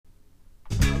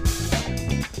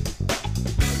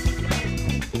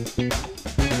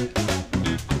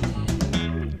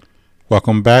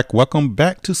Welcome back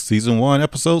to season 1,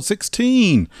 episode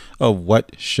 16 of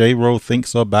What Shayro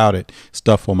Thinks About It.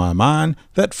 Stuff on my mind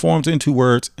that forms into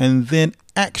words and then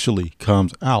actually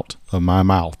comes out of my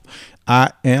mouth.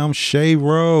 I am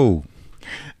Shayro.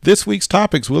 This week's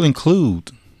topics will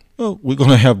include, we're going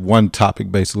to have one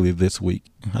topic basically this week.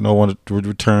 I know I want to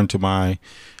return to my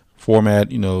format,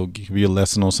 give you a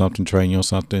lesson on something, train you on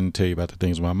something, tell you about the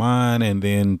things in my mind, and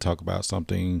then talk about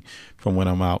something from when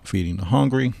I'm out feeding the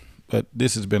hungry. But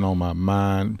this has been on my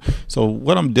mind. So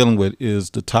what I'm dealing with is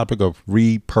the topic of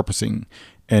repurposing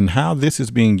and how this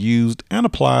is being used and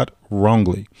applied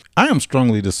wrongly. I am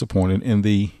strongly disappointed in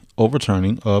the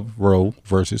overturning of Roe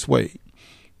versus Wade.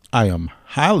 I am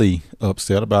highly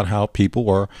upset about how people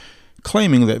are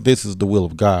claiming that this is the will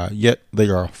of God, yet they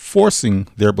are forcing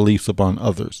their beliefs upon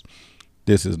others.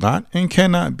 This is not and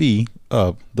cannot be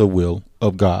of the will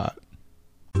of God.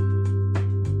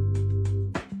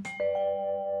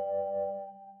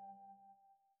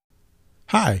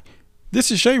 Hi, this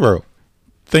is Shayro.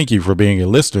 Thank you for being a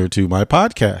listener to my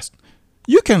podcast.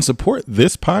 You can support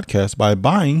this podcast by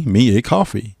buying me a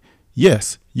coffee.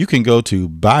 Yes, you can go to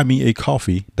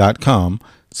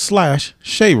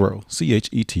buymeacoffee.com/Shayro,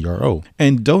 CHETRO,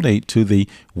 and donate to the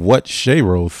What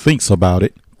Shayro Thinks About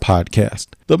It podcast.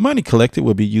 The money collected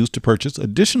will be used to purchase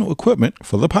additional equipment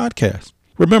for the podcast.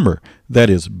 Remember, that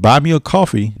is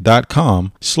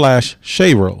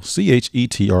buymeacoffee.com/Shayro,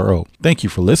 CHETRO. Thank you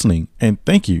for listening and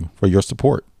thank you for your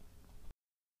support.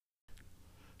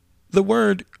 The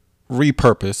word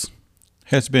repurpose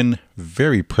has been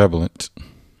very prevalent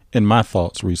in my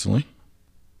thoughts recently.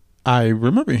 I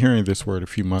remember hearing this word a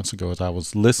few months ago as I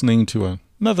was listening to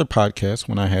another podcast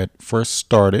when I had first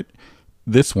started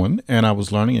this one, and I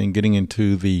was learning and getting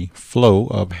into the flow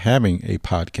of having a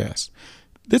podcast.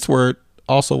 This word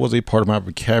also was a part of my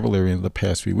vocabulary in the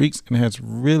past few weeks and has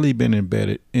really been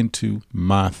embedded into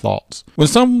my thoughts. When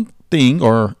something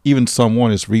or even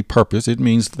someone is repurposed, it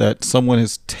means that someone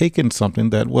has taken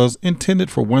something that was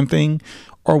intended for one thing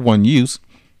or one use,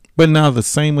 but now the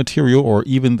same material or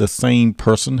even the same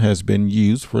person has been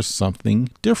used for something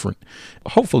different,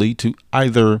 hopefully to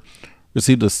either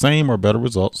receive the same or better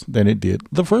results than it did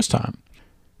the first time.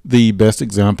 The best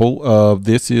example of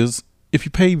this is if you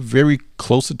pay very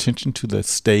close attention to the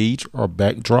stage or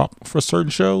backdrop for certain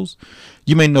shows,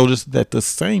 you may notice that the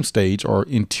same stage or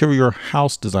interior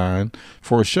house design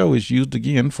for a show is used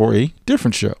again for a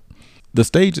different show. The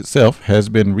stage itself has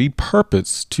been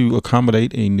repurposed to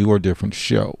accommodate a new or different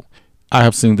show. I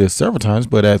have seen this several times,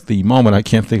 but at the moment I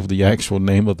can't think of the actual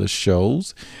name of the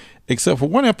shows, except for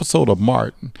one episode of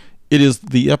Martin. It is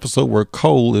the episode where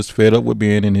Cole is fed up with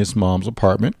being in his mom's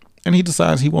apartment and he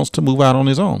decides he wants to move out on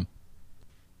his own.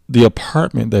 The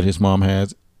apartment that his mom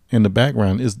has in the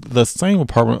background is the same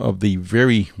apartment of the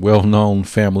very well-known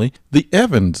family, the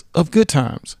Evans of Good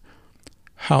Times.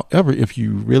 However, if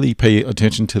you really pay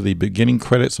attention to the beginning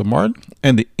credits of Martin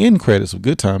and the end credits of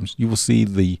Good Times, you will see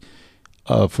the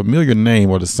familiar name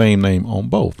or the same name on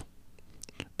both.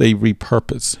 They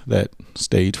repurpose that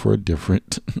stage for a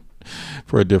different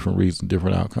reason,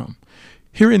 different outcome.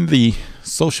 Here in the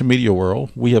social media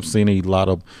world, we have seen a lot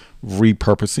of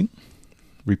repurposing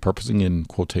in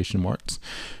quotation marks,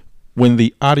 when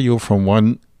the audio from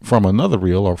another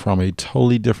reel or from a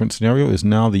totally different scenario is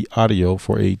now the audio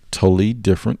for a totally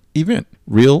different event,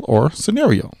 reel or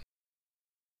scenario.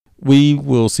 We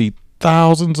will see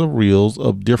thousands of reels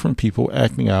of different people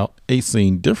acting out a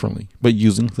scene differently, but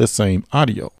using the same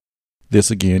audio.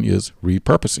 This again is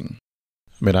repurposing.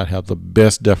 I may not have the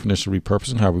best definition of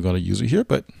repurposing, how we're going to use it here,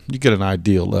 but you get an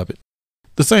idea of it.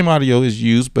 The same audio is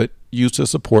used, but used to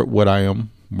support what I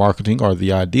am marketing or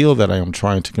the ideal that I am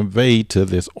trying to convey to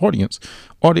this audience.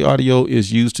 Or the audio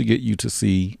is used to get you to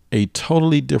see a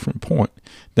totally different point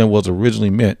than was originally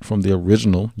meant from the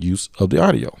original use of the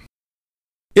audio.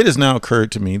 It has now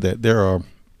occurred to me that there are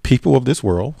people of this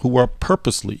world who are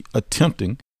purposely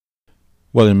attempting,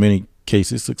 well, in many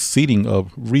cases succeeding,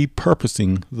 of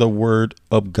repurposing the word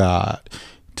of God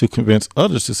to convince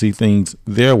others to see things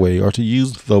their way or to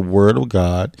use the word of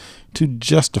God to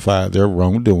justify their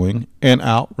wrongdoing and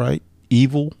outright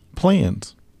evil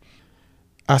plans.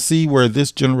 I see where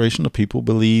this generation of people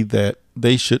believe that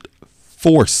they should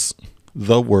force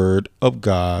the word of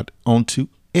God onto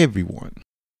everyone.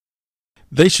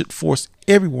 They should force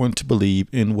everyone to believe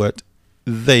in what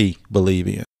they believe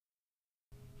in.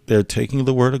 They're taking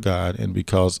the word of God, and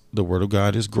because the word of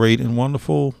God is great and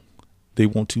wonderful, they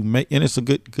want to make, and it's a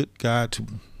good God to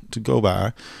go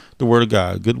by, the word of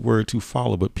God, good word to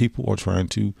follow, but people are trying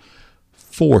to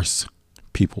force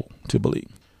people to believe.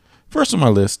 First on my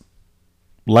list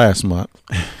last month,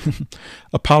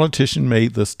 a politician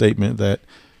made the statement that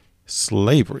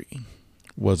slavery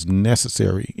was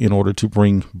necessary in order to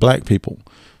bring black people,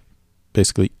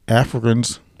 basically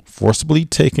Africans, forcibly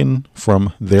taken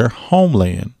from their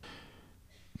homeland.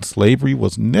 Slavery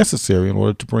was necessary in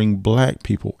order to bring black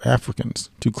people, Africans,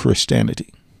 to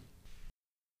Christianity.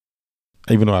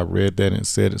 Even though I read that and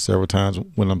said it several times,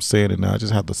 when I'm saying it now, I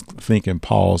just have to think and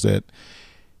pause that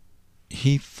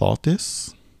he thought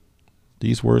this.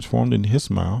 These words formed in his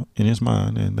mouth, in his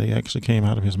mind, and they actually came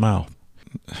out of his mouth.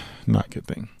 Not a good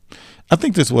thing. I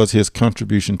think this was his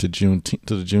contribution to the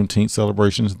Juneteenth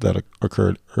celebrations that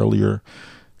occurred earlier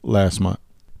last month.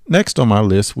 Next on my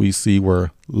list, we see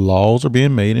where laws are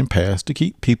being made and passed to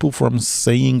keep people from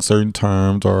saying certain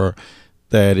terms, or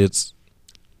that it's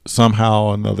somehow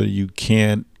or another you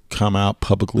can't come out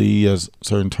publicly as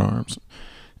certain terms.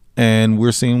 And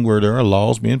we're seeing where there are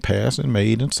laws being passed and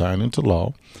made and signed into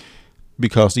law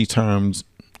because these terms,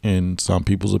 in some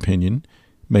people's opinion,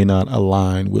 may not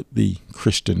align with the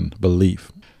Christian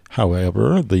belief.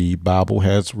 However, the Bible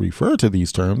has referred to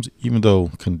these terms, even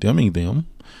though condemning them,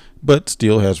 but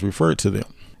still has referred to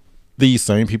them. These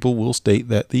same people will state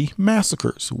that the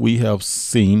massacres we have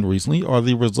seen recently are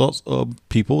the results of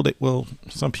people that, well,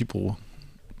 some people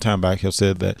time back have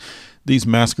said that these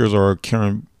massacres are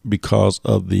occurring because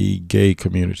of the gay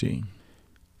community.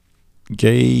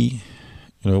 Gay,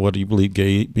 whether you believe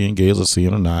being gay is a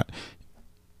sin or not,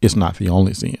 it's not the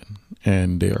only sin,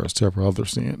 and there are several other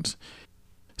sins.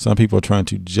 Some people are trying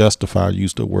to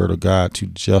use the word of God to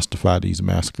justify these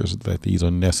massacres, that these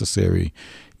are necessary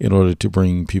in order to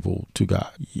bring people to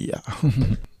God. Yeah.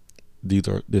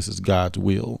 This is God's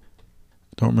will.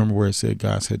 I don't remember where it said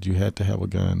God said you had to have a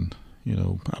gun.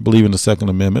 I believe in the Second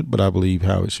Amendment, but I believe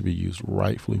how it should be used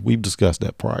rightfully. We've discussed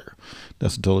that prior.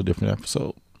 That's a totally different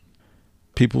episode.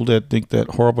 People that think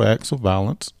that horrible acts of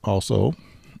violence also,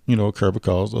 occur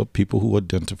because of people who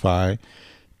identify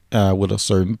with a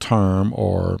certain term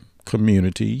or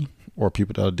community, or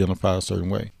people that identify a certain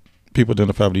way. People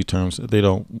identify with these terms. They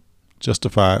don't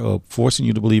justify forcing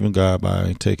you to believe in God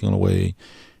by taking away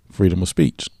freedom of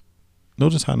speech.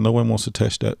 Notice how no one wants to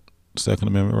touch that Second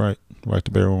Amendment right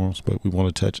to bear arms, but we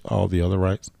want to touch all the other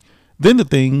rights. Then the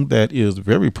thing that is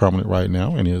very prominent right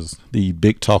now and is the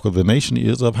big talk of the nation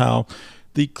is of how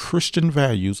the Christian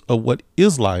values of what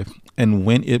is life and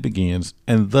when it begins,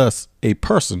 and thus a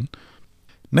person,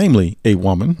 namely a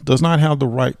woman, does not have the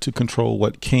right to control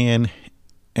what can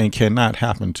and cannot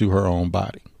happen to her own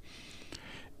body.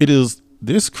 It is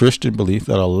this Christian belief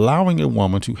that allowing a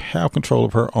woman to have control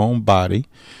of her own body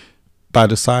by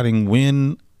deciding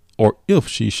when or if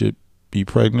she should be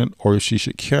pregnant or if she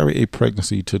should carry a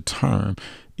pregnancy to term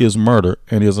is murder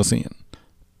and is a sin.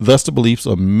 Thus, the beliefs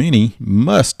of many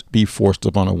must be forced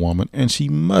upon a woman, and she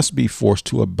must be forced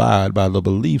to abide by the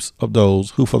beliefs of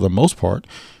those who, for the most part,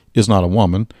 is not a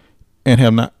woman and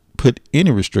have not put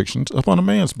any restrictions upon a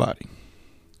man's body.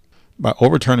 By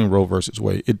overturning Roe versus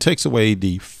Wade, it takes away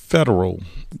the federal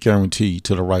guarantee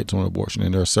to the right to an abortion.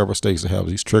 And there are several states that have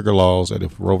these trigger laws that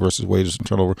if Roe versus Wade is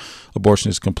turned over, abortion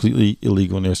is completely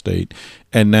illegal in their state.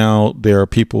 And now there are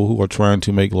people who are trying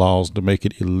to make laws to make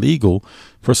it illegal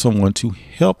for someone to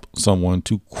help someone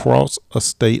to cross a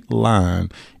state line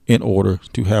in order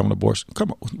to have an abortion.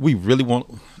 Come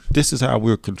on, this is how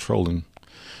we're controlling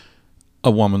a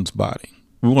woman's body.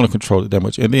 We want to control it that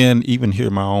much. And then even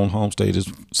here, my own home state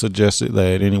has suggested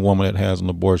that any woman that has an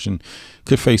abortion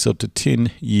could face up to 10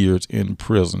 years in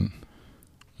prison.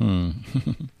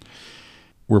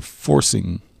 We're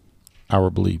forcing our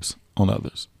beliefs on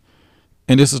others.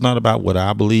 And this is not about what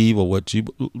I believe or what you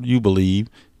believe,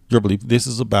 your belief. This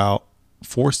is about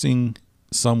forcing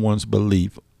someone's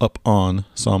belief upon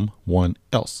someone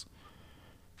else.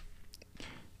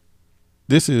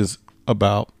 This is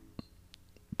about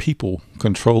people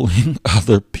controlling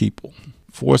other people,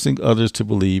 forcing others to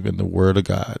believe in the word of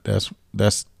God.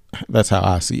 That's how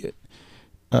I see it.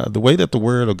 The way that the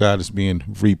word of God is being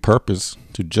repurposed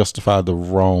to justify the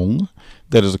wrong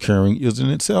that is occurring is in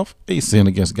itself a sin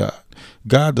against God.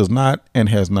 God does not and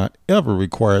has not ever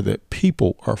required that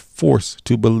people are forced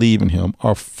to believe in him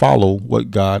or follow what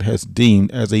God has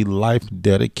deemed as a life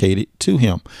dedicated to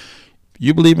him.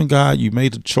 You believe in God, you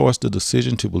made the choice, the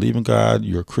decision to believe in God.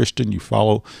 You're a Christian, you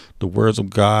follow the words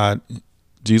of God.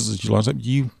 Jesus,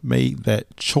 you made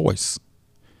that choice.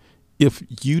 If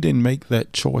you didn't make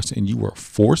that choice and you were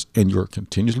forced and you're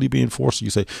continuously being forced, you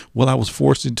say, well, I was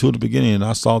forced into the beginning and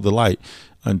I saw the light.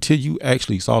 Until you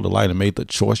actually saw the light and made the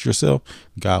choice yourself,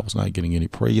 God was not getting any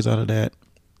praise out of that.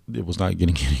 It was not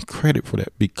getting any credit for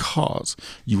that because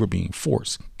you were being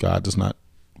forced. God does not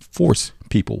force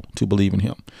people to believe in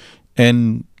him.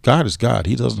 And God is God.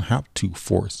 He doesn't have to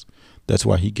force. That's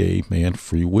why he gave man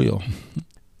free will.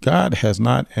 God has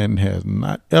not and has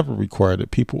not ever required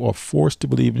that people are forced to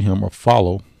believe in him or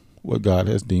follow what God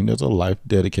has deemed as a life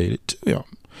dedicated to him.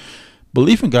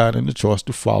 Belief in God and the choice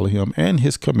to follow him and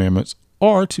his commandments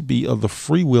are to be of the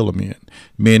free will of men.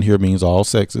 Men here means all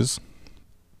sexes.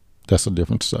 That's a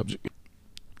different subject.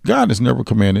 God has never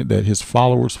commanded that his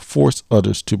followers force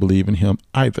others to believe in him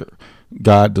either.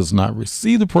 God does not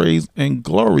receive the praise and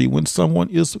glory when someone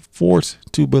is forced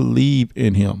to believe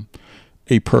in him.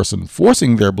 A person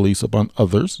forcing their beliefs upon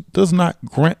others does not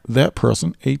grant that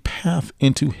person a path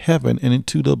into heaven and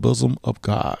into the bosom of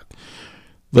God.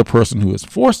 The person who is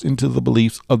forced into the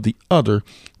beliefs of the other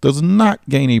does not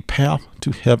gain a path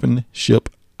to heavenship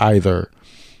either.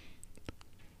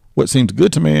 What seems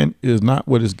good to man is not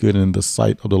what is good in the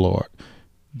sight of the Lord.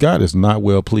 God is not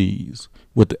well pleased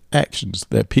with the actions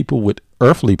that people with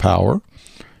earthly power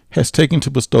has taken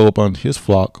to bestow upon his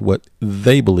flock what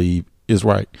they believe is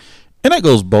right. And that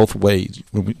goes both ways.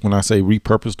 When I say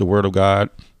repurpose the word of God,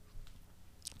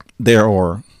 there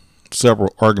are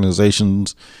several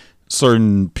organizations,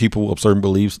 certain people of certain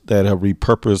beliefs that have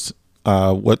repurposed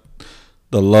what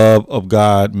the love of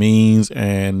God means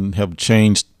and have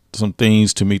changed some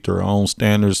things to meet their own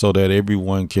standards so that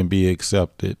everyone can be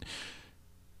accepted.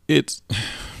 That's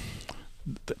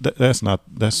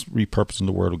repurposing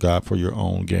the word of God for your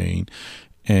own gain.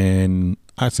 And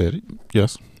I said it,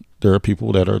 yes. There are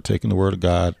people that are taking the word of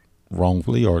God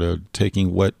wrongfully, or they're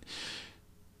taking what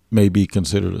may be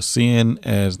considered a sin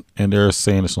and they're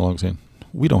saying it's no longer sin.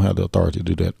 We don't have the authority to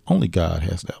do that. Only God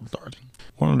has that authority.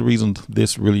 One of the reasons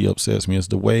this really upsets me is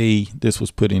the way this was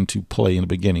put into play in the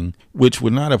beginning, which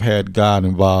would not have had God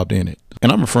involved in it.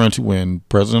 And I'm referring to when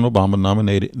President Obama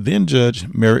nominated then Judge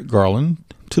Merrick Garland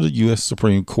to the U.S.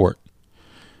 Supreme Court.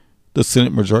 The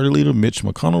Senate Majority Leader Mitch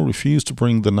McConnell refused to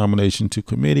bring the nomination to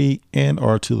committee and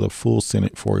or to the full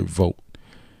Senate for a vote.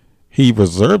 He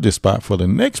reserved his spot for the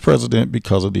next president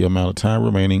because of the amount of time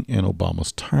remaining in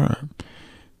Obama's term.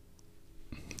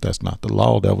 That's not the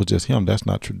law. That was just him. That's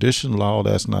not tradition law.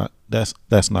 That's not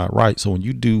right. So when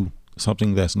you do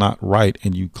something that's not right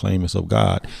and you claim it's of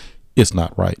God, it's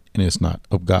not right and it's not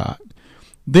of God.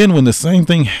 Then when the same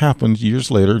thing happened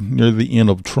years later, near the end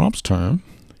of Trump's term,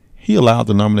 he allowed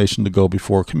the nomination to go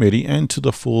before committee and to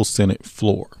the full Senate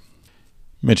floor.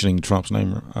 Mentioning Trump's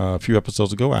name a few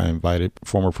episodes ago, I invited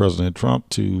former President Trump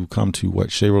to come to What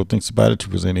Shayro Thinks About It to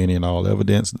present any and all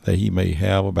evidence that he may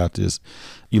have about this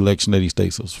election that he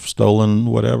states was stolen,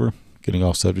 whatever. Getting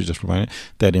off subject, just reminding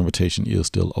that invitation is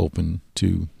still open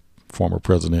to former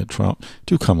President Trump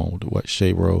to come on to What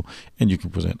Shayro, and you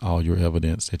can present all your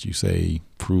evidence that you say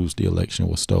proves the election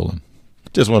was stolen.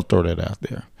 Just want to throw that out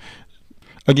there.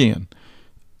 Again,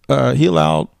 he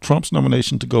allowed Trump's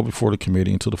nomination to go before the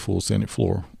committee and to the full Senate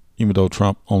floor, even though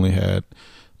Trump only had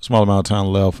a small amount of time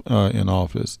left in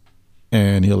office,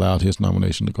 and he allowed his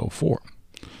nomination to go forward.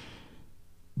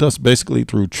 Thus, basically,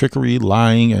 through trickery,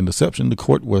 lying, and deception, the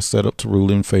court was set up to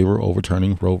rule in favor of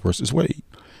overturning Roe versus Wade.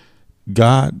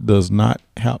 God does not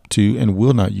have to and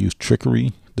will not use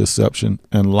trickery, deception,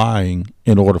 and lying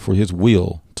in order for his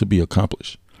will to be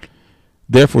accomplished.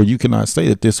 Therefore, you cannot say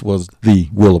that this was the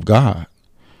will of God.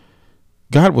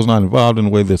 God was not involved in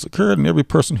the way this occurred, and every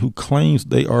person who claims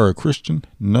they are a Christian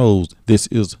knows this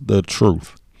is the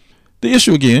truth. The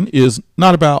issue, again, is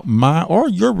not about my or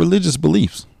your religious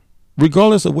beliefs,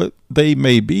 regardless of what they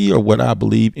may be or what I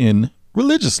believe in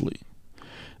religiously.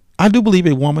 I do believe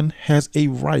a woman has a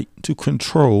right to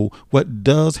control what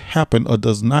does happen or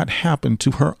does not happen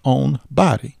to her own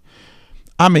body.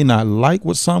 I may not like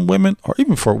what some women, or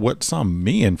even for what some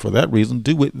men for that reason,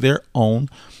 do with their own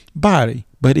body,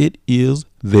 but it is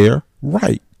their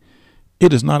right.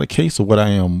 It is not a case of what I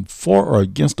am for or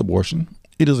against abortion.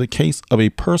 It is a case of a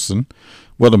person,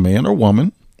 whether man or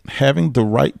woman, having the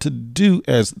right to do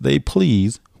as they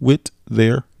please with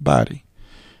their body.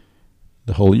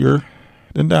 The holier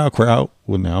than thou crowd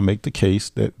will now make the case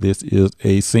that this is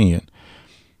a sin.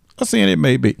 A sin it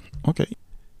may be. Okay.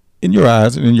 In your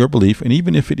eyes and in your belief, and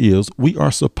even if it is, we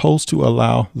are supposed to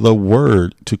allow the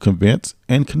word to convince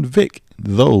and convict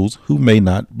those who may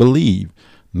not believe,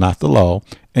 not the law,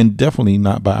 and definitely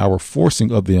not by our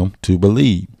forcing of them to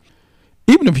believe.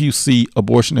 Even if you see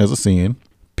abortion as a sin,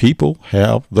 people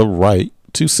have the right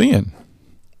to sin.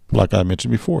 Like I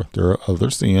mentioned before, there are other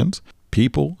sins.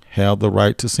 People have the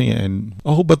right to sin.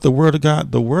 And, but the word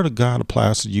of God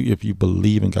applies to you if you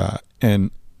believe in God.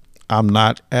 And I'm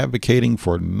not advocating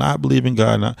for not believing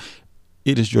God.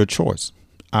 It is your choice.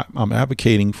 I'm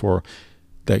advocating for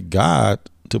that God,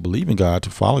 to believe in God, to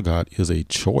follow God, is a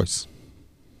choice.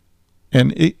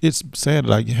 And it's sad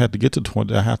that I had to get to the point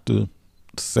that I have to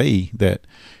say that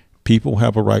people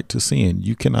have a right to sin.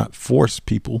 You cannot force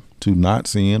people to not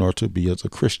sin or to be as a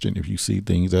Christian if you see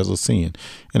things as a sin.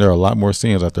 And there are a lot more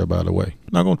sins out there, by the way.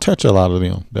 I'm not going to touch a lot of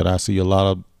them that I see. A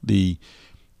lot of the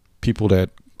people that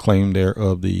claim they're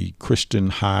of the Christian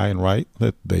high and right,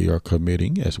 that they are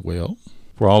committing as well.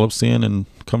 For all of sin and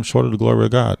come short of the glory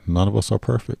of God. None of us are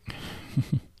perfect.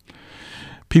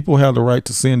 People have the right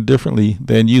to sin differently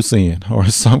than you sin, or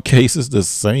in some cases the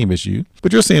same as you.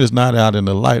 But your sin is not out in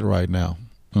the light right now.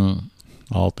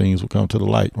 All things will come to the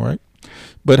light, right?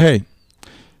 But hey,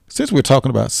 since we're talking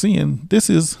about sin, this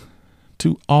is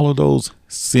to all of those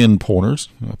sin porners.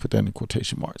 I'll put that in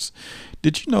quotation marks.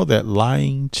 Did you know that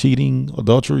lying, cheating,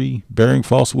 adultery, bearing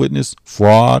false witness,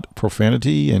 fraud,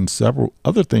 profanity, and several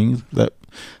other things that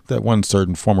one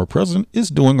certain former president is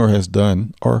doing or has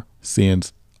done are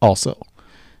sins also?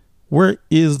 Where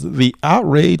is the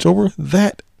outrage over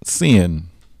that sin?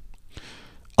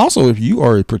 Also, if you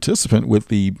are a participant with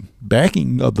the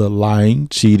backing of the lying,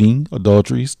 cheating,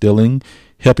 adultery, stealing,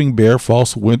 helping bear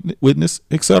false witness,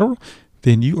 etc.,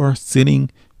 then you are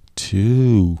sinning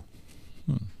too.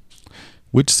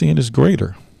 Which sin is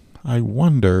greater? I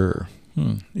wonder.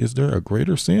 Is there a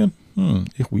greater sin?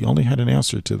 If we only had an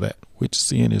answer to that, which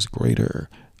sin is greater?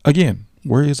 Again,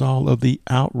 where is all of the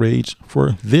outrage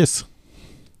for this?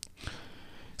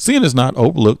 Sin is not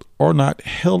overlooked or not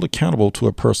held accountable to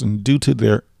a person due to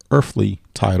their earthly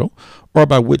title, or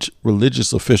by which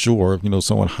religious official or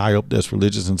someone high up that's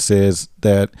religious and says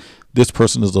that this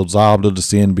person is absolved of the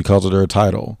sin because of their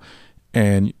title,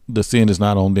 and the sin is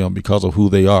not on them because of who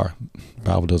they are. The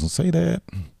Bible doesn't say that.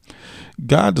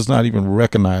 God does not even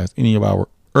recognize any of our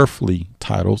earthly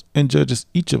titles and judges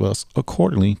each of us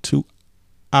accordingly to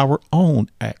our own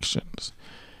actions.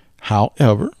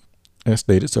 However, as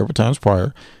stated several times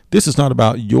prior, this is not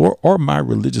about your or my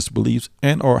religious beliefs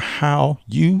and or how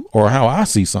you or how I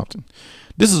see something.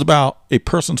 This is about a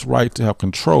person's right to have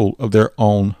control of their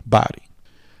own body.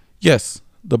 Yes,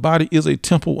 the body is a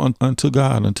temple unto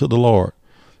God, unto the Lord.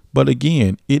 But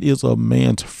again, it is a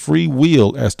man's free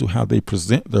will as to how they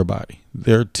present their body,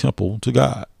 their temple to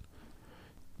God.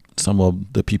 Some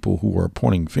of the people who are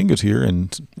pointing fingers here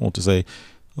and want to say,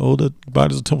 oh, the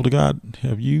body is a temple to God.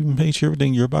 Have you made sure everything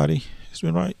in your body has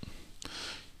been right? Do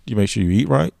you make sure you eat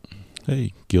right?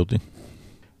 Hey, guilty.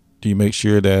 Do you make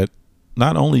sure that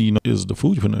not only is the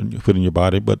food you put in your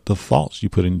body, but the thoughts you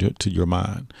put into your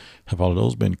mind, have all of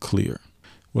those been clear?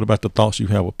 What about the thoughts you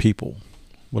have of people?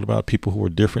 What about people who are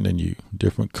different than you,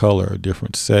 different color,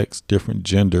 different sex, different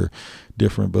gender,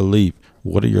 different belief?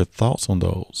 What are your thoughts on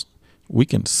those? We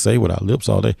can say with our lips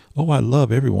all day, oh, I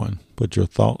love everyone, but your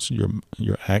thoughts, your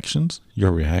actions,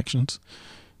 your reactions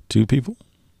to people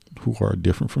who are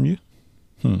different from you,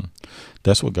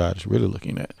 that's what God is really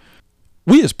looking at.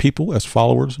 We as people, as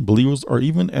followers, believers, or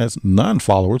even as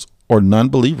non-followers or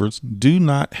non-believers do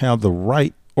not have the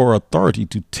right or authority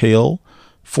to tell,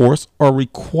 force, or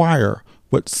require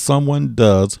what someone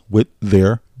does with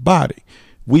their body.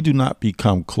 We do not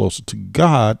become closer to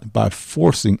God by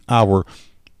forcing our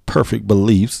perfect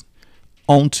beliefs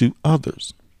onto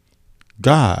others.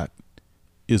 God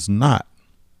is not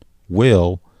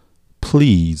well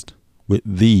pleased with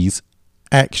these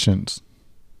actions.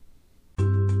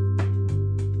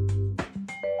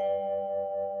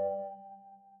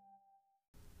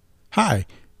 Hi,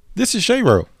 this is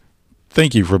Shayro.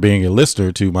 Thank you for being a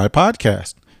listener to my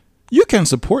podcast. You can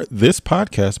support this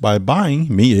podcast by buying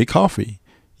me a coffee.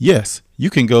 Yes, you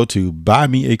can go to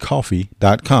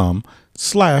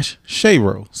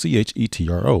buymeacoffee.com/Shayro,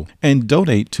 CHETRO, and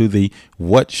donate to the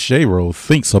What Shayro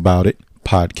Thinks About It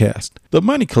podcast. The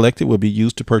money collected will be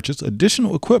used to purchase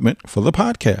additional equipment for the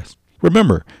podcast.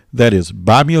 Remember, that is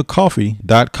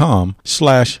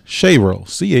buymeacoffee.com/Shayro,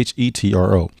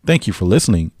 CHETRO. Thank you for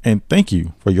listening, and thank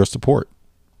you for your support.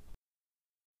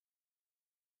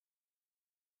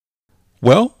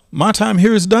 Well, my time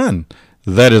here is done.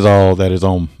 That is all that is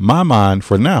on my mind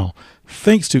for now.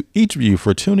 Thanks to each of you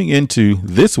for tuning into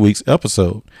this week's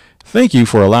episode. Thank you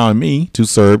for allowing me to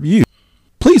serve you.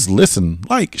 Please listen,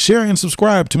 like, share, and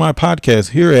subscribe to my podcast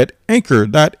here at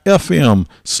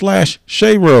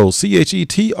anchor.fm/Shayro,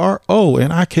 CHETRO,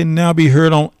 and I can now be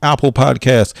heard on Apple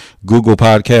Podcasts, Google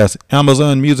Podcasts,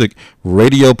 Amazon Music,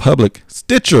 Radio Public,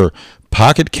 Stitcher,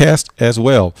 Pocket Cast as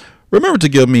well. Remember to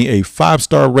give me a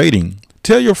 5-star rating.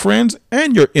 Tell your friends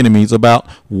and your enemies about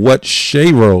What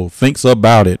Shayro Thinks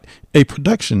About It, a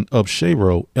production of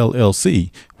Shayro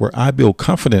LLC, where I build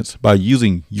confidence by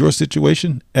using your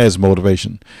situation as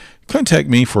motivation. Contact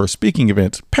me for speaking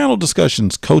events, panel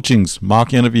discussions, coachings,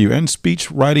 mock interview, and speech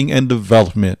writing and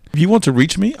development. If you want to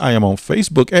reach me, I am on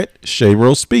Facebook at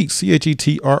Shayro Speaks,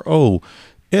 ChetroSpeaks,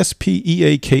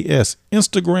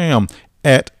 Instagram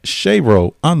at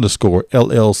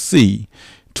Shayro_LLC,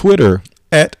 Twitter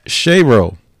at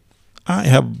Shayro. I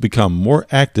have become more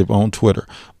active on Twitter,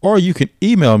 or you can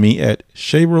email me at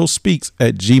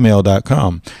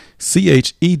shayrospeaks@gmail.com,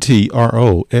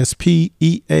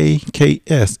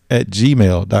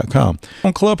 ChetroSpeaks@gmail.com.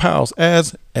 On Clubhouse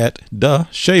as at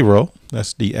 @Shayro,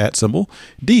 that's the @ symbol,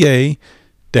 DA-CHETRO.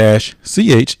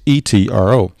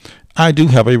 I do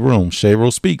have a room,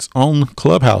 Shayro Speaks, on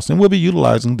Clubhouse, and we'll be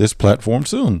utilizing this platform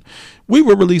soon. We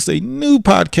will release a new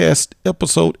podcast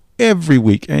episode every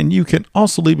week, and you can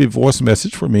also leave a voice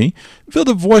message for me via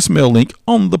the voicemail link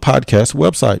on the podcast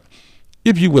website.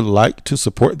 If you would like to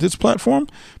support this platform,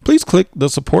 please click the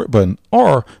support button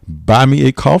or buy me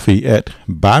a coffee at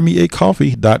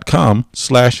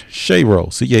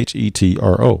buymeacoffee.com/Shayro,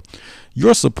 CHETRO.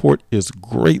 Your support is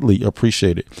greatly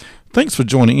appreciated. Thanks for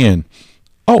joining in.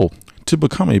 Oh, to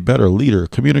become a better leader,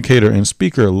 communicator, and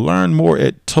speaker, learn more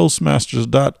at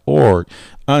Toastmasters.org.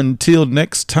 Until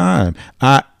next time,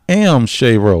 I am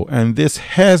Shayro, and this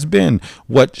has been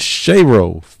What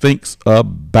Shayro Thinks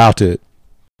About It.